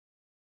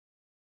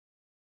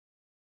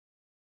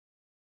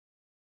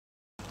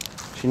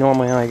She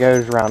normally only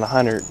goes around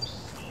 100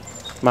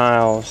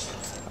 miles,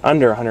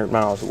 under 100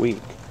 miles a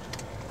week.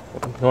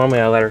 Normally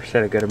I let her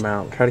sit a good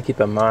amount. Try to keep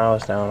the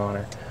miles down on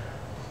her.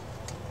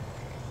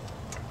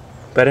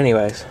 But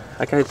anyways,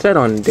 like I said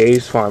on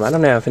Davidsfarm, I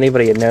don't know if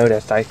anybody had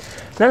noticed, I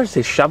noticed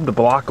they shoved a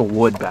block of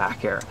wood back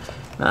here.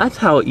 Now that's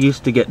how it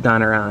used to get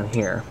done around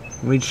here.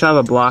 We'd shove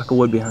a block of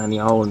wood behind the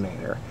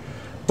alternator.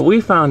 But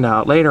we found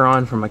out later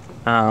on from a,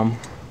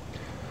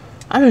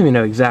 I don't even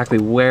know exactly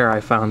where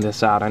I found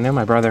this out. I know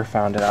my brother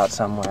found it out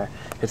somewhere.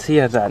 Because he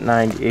has that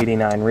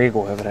 89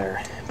 Regal over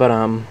there. But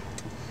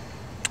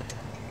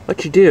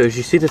what you do is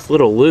you see this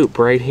little loop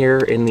right here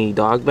in the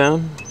dog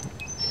bone.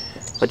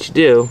 What you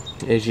do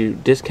is you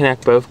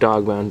disconnect both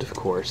dog bones, of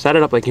course. Set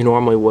it up like you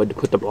normally would to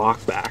put the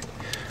block back.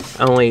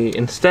 Only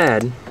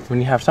instead, when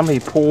you have somebody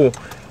pull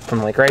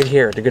from like right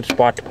here, it's a good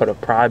spot to put a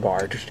pry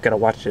bar. Just gotta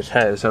watch this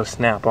hose, it'll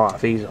snap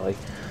off easily.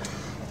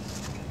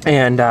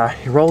 And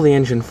you roll the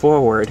engine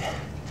forward.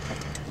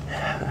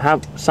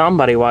 Have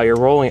somebody, while you're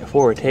rolling it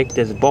forward, take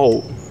this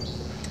bolt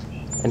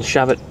and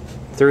shove it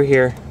through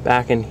here,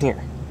 back in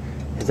here.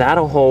 Because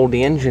that'll hold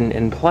the engine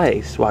in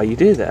place while you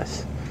do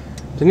this.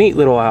 It's a neat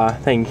little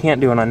thing. You can't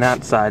do it on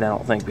that side, I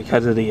don't think,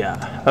 because of the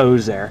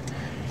hose there,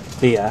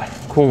 the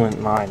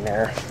coolant line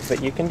there.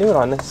 But you can do it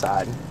on this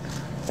side,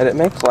 and it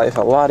makes life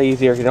a lot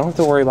easier. You don't have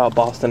to worry about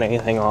busting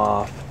anything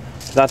off.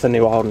 So that's a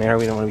new alternator.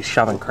 We don't want to be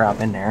shoving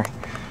crap in there,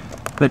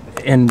 but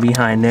in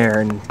behind there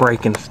and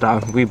breaking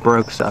stuff. We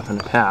broke stuff in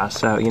the past,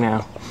 so you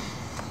know,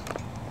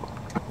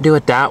 do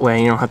it that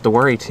way. You don't have to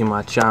worry too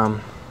much.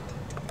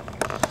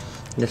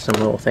 Just some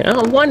little thing.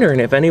 I'm wondering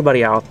if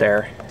anybody out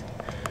there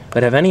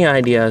would have any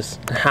ideas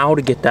how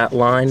to get that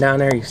line down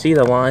there. You see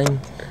the line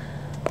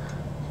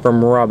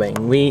from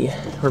rubbing. We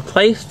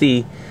replaced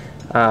the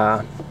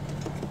power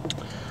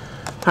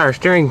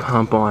steering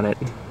pump on it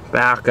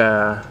back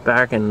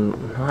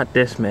in, not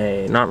this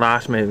May, not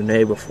last May, the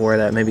May before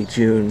that, maybe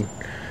June.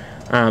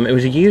 It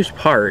was a used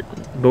part,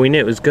 but we knew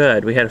it was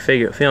good. We had a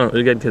feeling it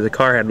was good because the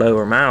car had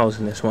lower miles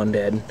than this one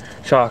did.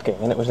 Shocking,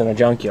 and it was in a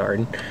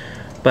junkyard.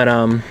 But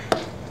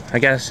I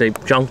guess they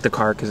junked the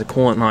car because the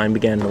coolant line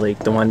began to leak,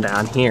 the one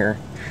down here,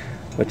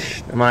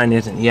 which mine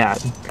isn't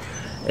yet.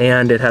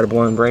 And it had a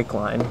blown brake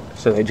line,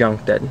 so they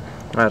junked it.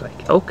 I was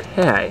like,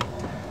 okay,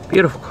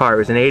 beautiful car. It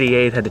was an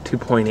 88, had a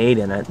 2.8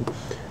 in it,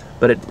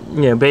 but it,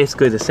 you know,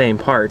 basically the same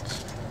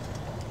parts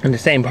and the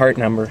same part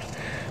numbers.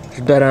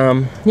 But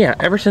yeah,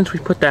 ever since we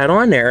put that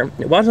on there,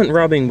 it wasn't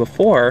rubbing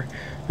before,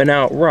 but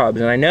now it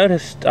rubs. And I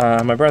noticed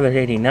my brother's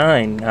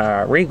 89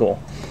 Regal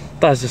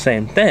does the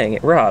same thing.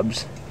 It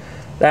rubs.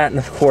 That, and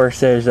of course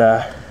there's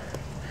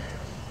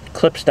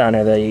clips down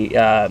there,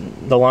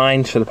 the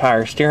lines for the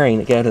power steering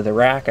that go to the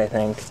rack. I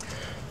think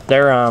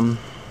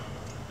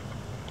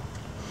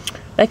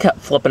they kept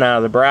flipping out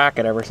of the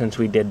bracket ever since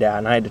we did that,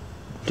 and I had to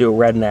do a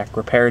redneck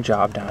repair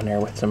job down there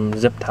with some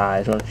zip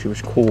ties, which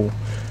was cool.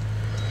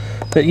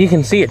 But you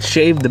can see it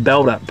shaved the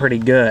belt up pretty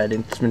good.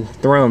 It's been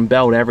throwing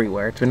belt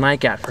everywhere. It's been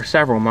like that for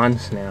several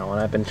months now,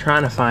 and I've been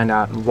trying to find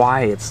out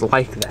why it's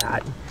like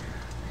that.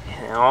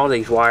 And all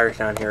these wires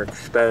down here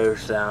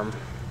exposed.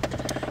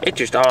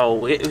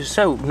 It was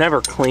so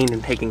never cleaned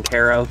and taken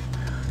care of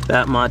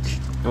that much.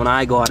 When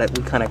I got it,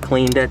 we kind of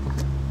cleaned it,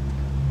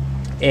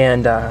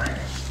 and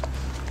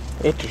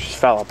it just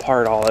fell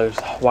apart, all those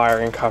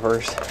wiring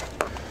covers.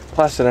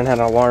 Plus it had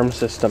an alarm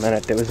system in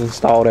it that was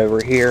installed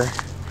over here.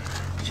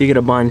 So you get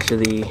a bunch of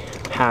the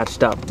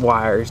patched up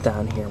wires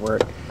down here where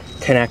it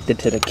connected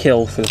to the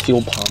kill for the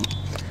fuel pump.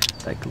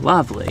 It's like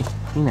lovely,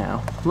 you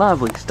know,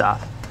 lovely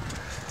stuff.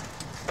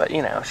 But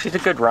you know, she's a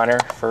good runner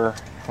for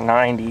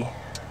 90. I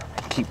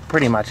keep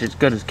pretty much as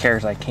good as care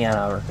as I can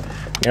of her.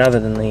 I mean,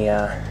 other than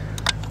the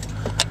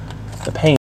paint.